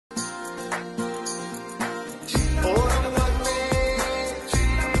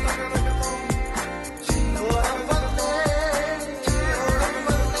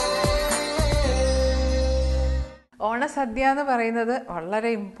ഓണസദ്യ എന്ന് പറയുന്നത് വളരെ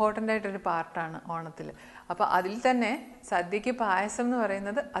ഇമ്പോർട്ടൻ്റ് ആയിട്ടൊരു പാർട്ടാണ് ഓണത്തിൽ. അപ്പോൾ അതിൽ തന്നെ സദ്യക്ക് പായസം എന്ന്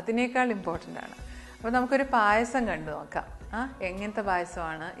പറയുന്നത് അതിനേക്കാൾ ഇമ്പോർട്ടൻ്റ് ആണ്. അപ്പോൾ നമുക്കൊരു പായസം കണ്ടു നോക്കാം. എങ്ങനത്തെ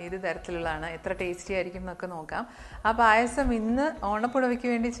പായസമാണ്, ഏത് തരത്തിലുള്ളതാണ്, എത്ര ടേസ്റ്റി ആയിരിക്കും എന്നൊക്കെ നോക്കാം. ആ പായസം ഇന്ന് ഓണപ്പുടവയ്ക്ക്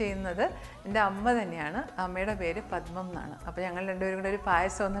വേണ്ടി ചെയ്യുന്നത് എൻ്റെ അമ്മ തന്നെയാണ്. അമ്മയുടെ പേര് പത്മം എന്നാണ്. അപ്പോൾ ഞങ്ങൾ രണ്ടുപേരും കൂടെ ഒരു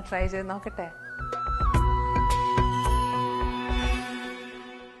പായസം ഒന്ന് ട്രൈ ചെയ്ത് നോക്കട്ടെ.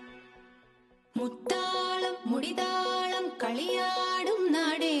 മുത്താളം മുടിതാളം കളിയാടും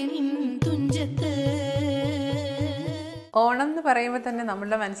നാടേനിൻ തുഞ്ചത്ത്. ഓണം എന്ന് പറയുമ്പോൾ തന്നെ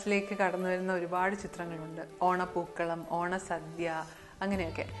നമ്മളുടെ മനസ്സിലേക്ക് കടന്നു വരുന്ന ഒരുപാട് ചിത്രങ്ങളുണ്ട്. ഓണപ്പൂക്കളം, ഓണസദ്യ,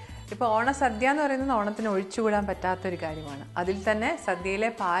 അങ്ങനെയൊക്കെ. ഇപ്പോൾ ഓണസദ്യ എന്ന് പറയുന്നത് ഓണത്തിന് ഒഴിച്ചുകൂടാൻ പറ്റാത്തൊരു കാര്യമാണ്. അതിൽ തന്നെ സദ്യയിലെ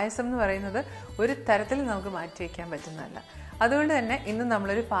പായസം എന്ന് പറയുന്നത് ഒരു തരത്തിൽ നമുക്ക് മാറ്റി വയ്ക്കാൻ പറ്റുന്നതല്ല. അതുകൊണ്ട് തന്നെ ഇന്ന്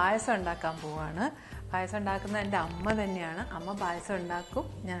നമ്മളൊരു പായസം ഉണ്ടാക്കാൻ പോവുകയാണ്. പായസം ഉണ്ടാക്കുന്നത് എൻ്റെ അമ്മ തന്നെയാണ്. അമ്മ പായസം ഉണ്ടാക്കും,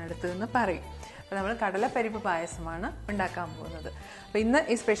 ഞാൻ അടുത്ത് നിന്ന് പറയും. അപ്പോൾ നമ്മൾ കടലപ്പരിപ്പ് പായസമാണ് ഉണ്ടാക്കാൻ പോകുന്നത്. അപ്പോൾ ഇന്ന്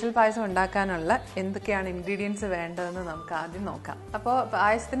ഈ സ്പെഷ്യൽ പായസം ഉണ്ടാക്കാനുള്ള എന്തൊക്കെയാണ് ഇൻഗ്രീഡിയൻസ് വേണ്ടതെന്ന് നമുക്ക് ആദ്യം നോക്കാം. അപ്പോൾ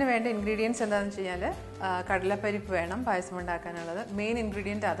പായസത്തിന് വേണ്ട ഇൻഗ്രീഡിയൻസ് എന്താണെന്ന് വെച്ച് കഴിഞ്ഞാൽ കടലപ്പരിപ്പ് വേണം പായസം ഉണ്ടാക്കാനുള്ളത്. മെയിൻ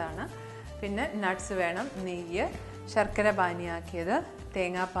ഇൻഗ്രീഡിയൻറ്റ് അതാണ്. പിന്നെ നട്ട്സ് വേണം, നെയ്യ്, ശർക്കര പാനിയാക്കിയത്,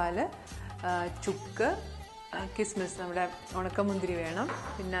 തേങ്ങാപ്പാൽ, ചുക്ക്, കിസ്മിസ്, നമ്മുടെ ഉണക്കമുന്തിരി വേണം.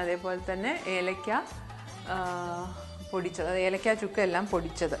 പിന്നെ അതേപോലെ തന്നെ ഏലക്ക പൊടിച്ചത്, അത് ഏലക്ക ചുക്ക് എല്ലാം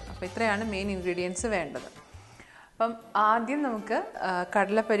പൊടിച്ചത്. അപ്പോൾ ഇത്രയാണ് മെയിൻ ഇൻഗ്രീഡിയൻസ് വേണ്ടത്. അപ്പം ആദ്യം നമുക്ക്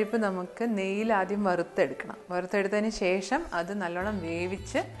കടലപ്പരിപ്പ് നമുക്ക് നെയ്യിൽ ആദ്യം വറുത്തെടുക്കണം. വറുത്തെടുത്തതിന് ശേഷം അത് നല്ലോണം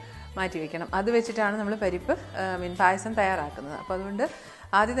വേവിച്ച് മാറ്റി വയ്ക്കണം. അത് വെച്ചിട്ടാണ് നമ്മൾ പായസം തയ്യാറാക്കുന്നത്. അപ്പോൾ അതുകൊണ്ട്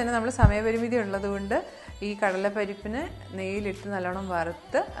ആദ്യം തന്നെ നമ്മൾ സമയപരിമിതി ഉള്ളതുകൊണ്ട് ഈ കടലപ്പരിപ്പിന് നെയ്യിലിട്ട് നല്ലോണം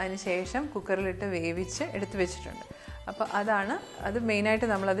വറുത്ത് അതിന് ശേഷം കുക്കറിലിട്ട് വേവിച്ച് എടുത്ത് വെച്ചിട്ടുണ്ട്. അപ്പോൾ അത് മെയിനായിട്ട്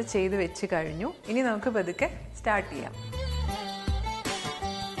നമ്മളത് ചെയ്ത് വെച്ച് കഴിഞ്ഞു. ഇനി നമുക്ക് പതുക്കെ സ്റ്റാർട്ട് ചെയ്യാം.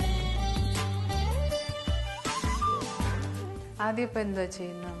 ആദ്യം ഇപ്പോൾ എന്താ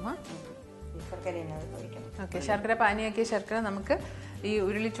ചെയ്യുന്ന അമ്മ? ഓക്കെ, ശർക്കര പാനിയാക്കിയ ശർക്കര നമുക്ക് ഈ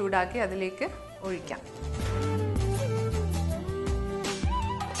ഉരുളി ചൂടാക്കി അതിലേക്ക് ഒഴിക്കാം.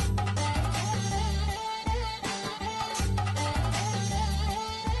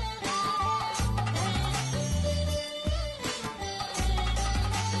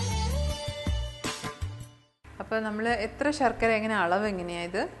 അപ്പോൾ നമ്മൾ എത്ര ശർക്കര, എങ്ങനെ അളവ് എങ്ങനെയാണ്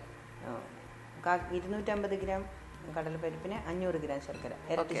ഇത്? 250 ഗ്രാം കടലപ്പരിപ്പിന് 500 ഗ്രാം ശർക്കര,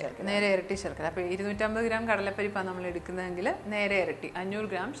 നേരെ ഇരട്ടി ശർക്കര. അപ്പോൾ 250 ഗ്രാം കടലപ്പരിപ്പാണ് നമ്മൾ എടുക്കുന്നതെങ്കിൽ നേരെ ഇരട്ടി 500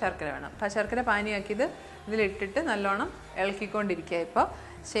 ഗ്രാം ശർക്കര വേണം. അപ്പോൾ ശർക്കര പാനിയാക്കിയത് ഇതിലിട്ടിട്ട് നല്ലോണം ഇളക്കിക്കൊണ്ടിരിക്കുക. ഇപ്പോൾ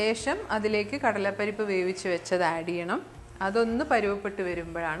ശേഷം അതിലേക്ക് കടലപ്പരിപ്പ് വേവിച്ച് വെച്ചത് ആഡ് ചെയ്യണം. അതൊന്ന് പരുവപ്പെട്ട്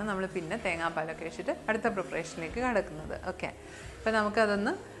വരുമ്പോഴാണ് നമ്മൾ പിന്നെ തേങ്ങാപ്പാലൊക്കെ വെച്ചിട്ട് അടുത്ത പ്രിപ്പറേഷനിലേക്ക് കടക്കുന്നത്. ഓക്കെ, ഇപ്പോൾ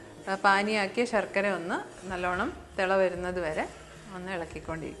നമുക്കതൊന്ന് പാനിയാക്കിയ ശർക്കര ഒന്ന് നല്ലോണം തിള വരുന്നത് വരെ ഒന്ന്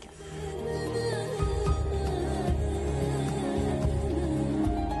ഇളക്കിക്കൊണ്ടിരിക്കാം.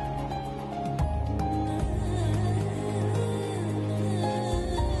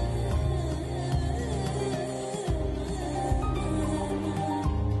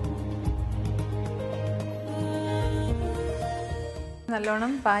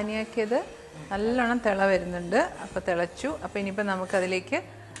 നല്ലോണം പാനിയാക്കിയത് നല്ലോണം തിള വരുന്നുണ്ട്. അപ്പോൾ തിളച്ചു. അപ്പോൾ ഇനിയിപ്പോൾ നമുക്കതിലേക്ക്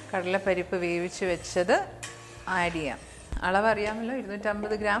കടലപ്പരിപ്പ് വേവിച്ച് വെച്ചത് ആഡ് ചെയ്യാം. അളവ് അറിയാമല്ലോ,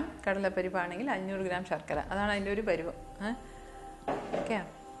 250 ഗ്രാം കടലപ്പരിപ്പാണെങ്കിൽ 500 ഗ്രാം ശർക്കര, അതാണ് അതിൻ്റെ ഒരു പരുവം. ഓക്കെ,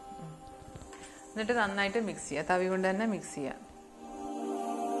 എന്നിട്ട് നന്നായിട്ട് മിക്സ് ചെയ്യുക. തവി കൊണ്ട് തന്നെ മിക്സ് ചെയ്യുക.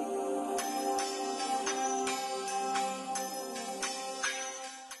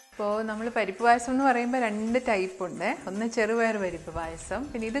 ഇപ്പോൾ നമ്മൾ പരിപ്പ് പായസം എന്ന് പറയുമ്പോൾ 2 ടൈപ്പ് ഉണ്ട്. ഒന്ന് ചെറുപയർ പരിപ്പ് പായസം,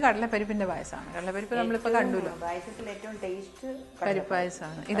 പിന്നെ ഇത് കടലപ്പരിപ്പിൻ്റെ പായസമാണ്. കടലപ്പരിപ്പ് നമ്മളിപ്പോൾ കണ്ടുല്ലോ, പായസത്തിൽ ഏറ്റവും ടേസ്റ്റ് പരിപ്പ്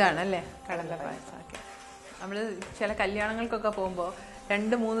പായസമാണ്. ഇതാണല്ലേ കടല പായസം. ഓക്കെ, നമ്മൾ ചില കല്യാണങ്ങൾക്കൊക്കെ പോകുമ്പോൾ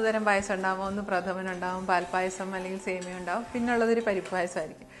 2-3 തരം പായസം ഉണ്ടാകുമ്പോൾ ഒന്ന് പ്രഥമനുണ്ടാവും, പാൽപ്പായസം അല്ലെങ്കിൽ സേമിയ ഉണ്ടാവും, പിന്നെ ഉള്ളതൊരു പരിപ്പ്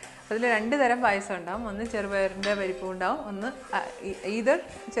പായസമായിരിക്കും. അതിൽ 2 തരം പായസം ഉണ്ടാവും. ഒന്ന് ചെറുപയറിൻ്റെ പരിപ്പും ഉണ്ടാവും, ഒന്ന് ഇത്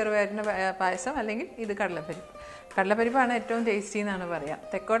ചെറുപയറിൻ്റെ പായസം അല്ലെങ്കിൽ ഇത് കടലപ്പരിപ്പ്. കടലപ്പരിപ്പാണ് ഏറ്റവും ടേസ്റ്റി എന്നാണ് പറയുക.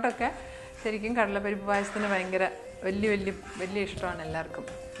 തെക്കോട്ടൊക്കെ ശരിക്കും കടലപ്പരിപ്പ് പായസത്തിന് ഭയങ്കര വലിയ ഇഷ്ടമാണ് എല്ലാവർക്കും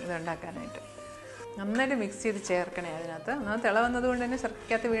ഇതുണ്ടാക്കാനായിട്ട്. നന്നായിട്ട് മിക്സ് ചെയ്ത് ചേർക്കണേ അതിനകത്ത്. എന്നാൽ തിള വന്നതുകൊണ്ട് തന്നെ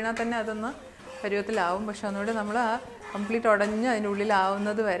ശർക്കരക്കകത്ത് വീണാൽ തന്നെ അതൊന്ന് പരുവത്തിലാവും. പക്ഷെ ഒന്നുകൂടി നമ്മൾ ആ കംപ്ലീറ്റ് ഉടഞ്ഞ് അതിൻ്റെ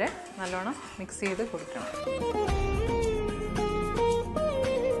ഉള്ളിലാവുന്നത് വരെ നല്ലോണം മിക്സ് ചെയ്ത് കൊടുക്കണം.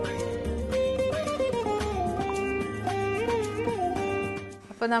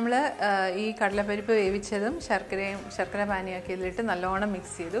 അപ്പോൾ നമ്മൾ ഈ കടലപ്പരിപ്പ് വേവിച്ചതും ശർക്കര പാനിയാക്കിയതിലിട്ട് നല്ലോണം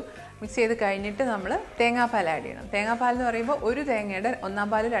മിക്സ് ചെയ്ത് കഴിഞ്ഞിട്ട് നമ്മൾ തേങ്ങാപ്പാൽ ആഡ് ചെയ്യണം. തേങ്ങാപ്പാൽ എന്ന് പറയുമ്പോൾ ഒരു തേങ്ങയുടെ 1-ാം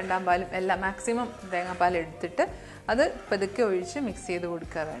പാലും 2-ാം പാലും എല്ലാം മാക്സിമം തേങ്ങാപ്പാൽ എടുത്തിട്ട് അത് പതുക്കെ ഒഴിച്ച് മിക്സ് ചെയ്ത്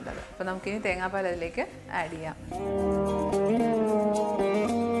കൊടുക്കുക വേണ്ടത്. അപ്പോൾ നമുക്കിനി തേങ്ങാപ്പാൽ അതിലേക്ക് ആഡ് ചെയ്യാം.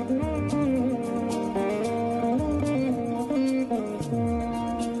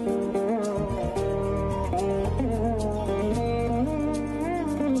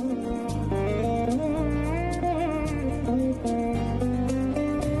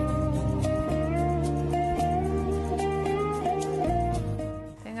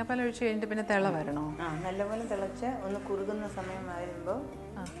 തേങ്ങാപ്പാൽ ഒഴിച്ച് കഴിഞ്ഞിട്ട് പിന്നെ തിള വരണോ? നല്ലപോലെ തിളച്ച് ഒന്ന് കുറുകുന്ന സമയം വരുമ്പോൾ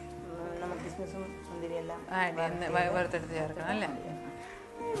നമുക്ക് കിസ്മിസും മുന്തിരിയെല്ലാം വറുത്തെടുത്ത് ചേർക്കണം അല്ലേ?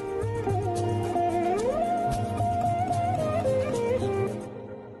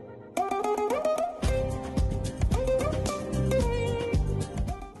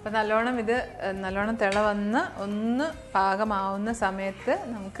 അപ്പം നല്ലോണം തിള വന്ന് ഒന്ന് പാകമാവുന്ന സമയത്ത്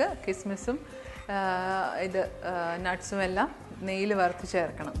നമുക്ക് കിസ്മിസും നട്ട്സും എല്ലാം നെയ്യിൽ വറുത്ത്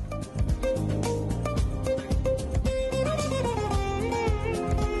ചേർക്കണം.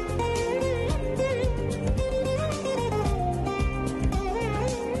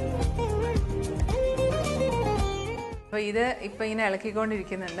 അപ്പോൾ ഇത് ഇപ്പം ഇങ്ങനെ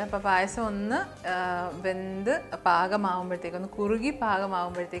ഇളക്കിക്കൊണ്ടിരിക്കുന്നുണ്ട്. അപ്പോൾ പായസം ഒന്ന് വെന്ത് പാകമാകുമ്പോഴത്തേക്ക്, ഒന്ന് കുറുകി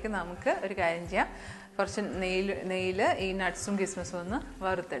പാകമാകുമ്പോഴത്തേക്ക് നമുക്ക് ഒരു കാര്യം ചെയ്യാം, കുറച്ച് നെയ്യിൽ ഈ നട്ട്സും കിസ്മിസും ഒന്ന്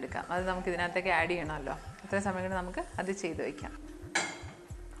വറുത്തെടുക്കാം. അത് നമുക്ക് ഇതിനകത്തേക്ക് ആഡ് ചെയ്യണമല്ലോ. അത്രയും സമയം കൊണ്ട് നമുക്ക് അത് ചെയ്ത് വയ്ക്കാം.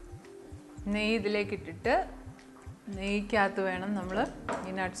 നെയ്യ് ഇതിലേക്ക് ഇട്ടിട്ട് നെയ്ക്കകത്ത് വേണം നമ്മൾ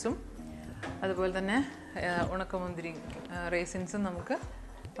ഈ നട്ട്സും അതുപോലെ തന്നെ ഉണക്കമുന്തിരി റേസിൻസും നമുക്ക്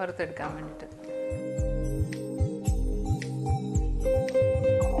വറുത്തെടുക്കാൻ വേണ്ടിയിട്ട്.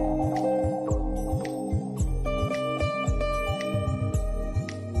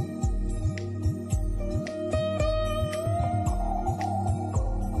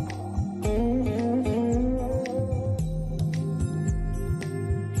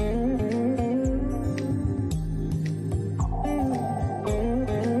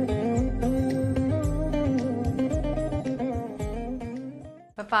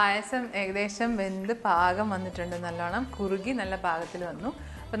 പായസം ഏകദേശം വെന്ത് പാകം വന്നിട്ടുണ്ട്. നല്ലോണം കുറുകി നല്ല പാകത്തിൽ വന്നു.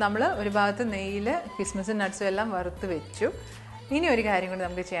 അപ്പോൾ നമ്മൾ ഒരു ഭാഗത്ത് നെയ്യിൽ കിസ്മിസും നട്ട്സും എല്ലാം വറുത്ത് വെച്ചു. ഇനി ഒരു കാര്യം കൂടി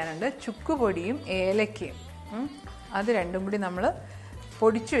നമുക്ക് ചെയ്യാനുണ്ട്. ചുക്കുപൊടിയും ഏലക്കയും അത് രണ്ടും കൂടി നമ്മൾ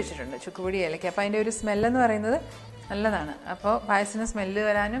പൊടിച്ചു വെച്ചിട്ടുണ്ട്. ചുക്കുപൊടി ഏലക്ക. അപ്പോൾ അതിൻ്റെ ഒരു സ്മെല്ലെന്ന് പറയുന്നത് നല്ലതാണ്. അപ്പോൾ പായസത്തിന് സ്മെല്ല്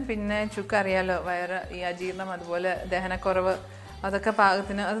വരാനും പിന്നെ ചുക്ക് അറിയാലോ, ഈ അജീർണം അതുപോലെ ദഹനക്കുറവ് അതൊക്കെ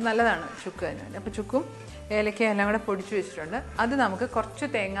പാകത്തിന് അത് നല്ലതാണ് ചുക്ക് അതിന് വേണ്ടി. അപ്പോൾ ചുക്കും ഏലക്കയും എല്ലാം കൂടെ പൊടിച്ചു വെച്ചിട്ടുണ്ട്. അത് നമുക്ക് കുറച്ച്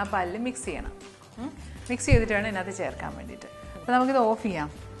തേങ്ങാപ്പാലിൽ മിക്സ് ചെയ്യണം. മിക്സ് ചെയ്തിട്ട് വേണം ഇതിനകത്ത് ചേർക്കാൻ വേണ്ടിയിട്ട്. അപ്പോൾ നമുക്കിത് ഓഫ് ചെയ്യാം.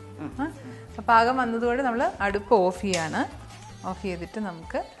 അപ്പോൾ പാകം വന്നതുകൊണ്ട് നമ്മൾ അടുപ്പ് ഓഫ് ചെയ്യാണ്. ഓഫ് ചെയ്തിട്ട്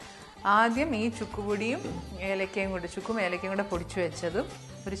നമുക്ക് ആദ്യം ഈ ചുക്കുപൊടിയും ചുക്കും ഏലക്കയും കൂടെ പൊടിച്ചു വെച്ചതും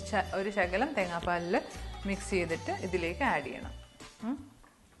ഒരു ശകലം തേങ്ങാപ്പാലിൽ മിക്സ് ചെയ്തിട്ട് ഇതിലേക്ക് ആഡ് ചെയ്യണം.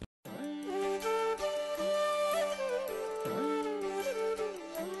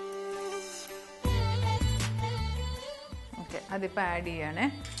 അതിപ്പോൾ ആഡ് ചെയ്യണേ.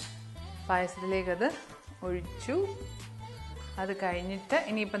 പായസത്തിലേക്ക് അത് ഒഴിച്ചു. അത് കഴിഞ്ഞിട്ട്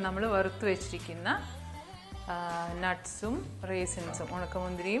ഇനിയിപ്പം നമ്മൾ വറുത്ത് വെച്ചിരിക്കുന്ന നട്ട്സും റേസിൻസും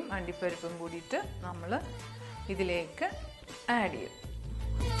ഉണക്കമുന്തിരിയും അണ്ടിപ്പരിപ്പും കൂടിയിട്ട് നമ്മൾ ഇതിലേക്ക് ആഡ് ചെയ്യും.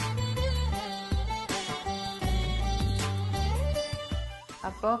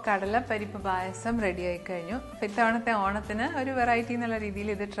 അപ്പോൾ കടലപ്പരിപ്പ് പായസം റെഡി ആയി കഴിഞ്ഞു. അപ്പോൾ ഇത്തവണത്തെ ഓണത്തിന് ഒരു വെറൈറ്റി എന്നുള്ള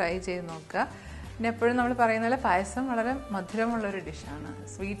രീതിയിൽ ഇത് ട്രൈ ചെയ്ത് നോക്കുക. പിന്നെ എപ്പോഴും നമ്മൾ പറയുന്ന പോലെ പായസം വളരെ മധുരമുള്ളൊരു ഡിഷാണ്,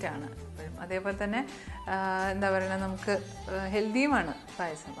 സ്വീറ്റാണ് എപ്പോഴും. അതേപോലെ തന്നെ എന്താ പറയുക, നമുക്ക് ഹെൽത്തിയുമാണ്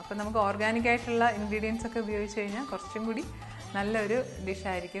പായസം. അപ്പോൾ നമുക്ക് ഓർഗാനിക് ആയിട്ടുള്ള ഇൻഗ്രീഡിയൻസ് ഒക്കെ ഉപയോഗിച്ച് കഴിഞ്ഞാൽ കുറച്ചും കൂടി നല്ലൊരു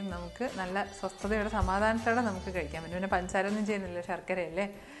ഡിഷായിരിക്കും. നമുക്ക് നല്ല സ്വസ്ഥതയോടെ സമാധാനത്തോടെ നമുക്ക് കഴിക്കാൻ പറ്റും. പിന്നെ പഞ്ചസാര ഒന്നും ചെയ്യുന്നില്ല, ശർക്കരയല്ലേ.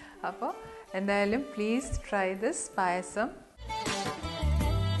 അപ്പോൾ എന്തായാലും പ്ലീസ് ട്രൈ ദിസ് പായസം.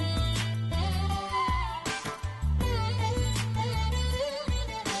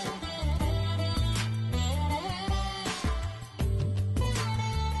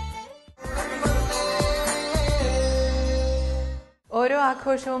 ഓരോ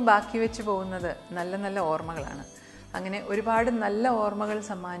ആഘോഷവും ബാക്കി വെച്ച് പോകുന്നത് നല്ല നല്ല ഓർമ്മകളാണ്. അങ്ങനെ ഒരുപാട് നല്ല ഓർമ്മകൾ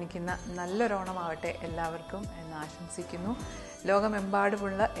സമ്മാനിക്കുന്ന നല്ലൊരോണമാവട്ടെ എല്ലാവർക്കും എന്ന് ആശംസിക്കുന്നു.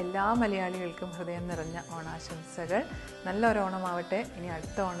 ലോകമെമ്പാടുമുള്ള എല്ലാ മലയാളികൾക്കും ഹൃദയം നിറഞ്ഞ ഓണാശംസകൾ. നല്ലൊരോണമാവട്ടെ. ഇനി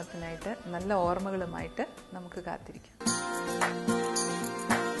അടുത്ത ഓണത്തിനായിട്ട് നല്ല ഓർമ്മകളുമായിട്ട് നമുക്ക് കാത്തിരിക്കാം.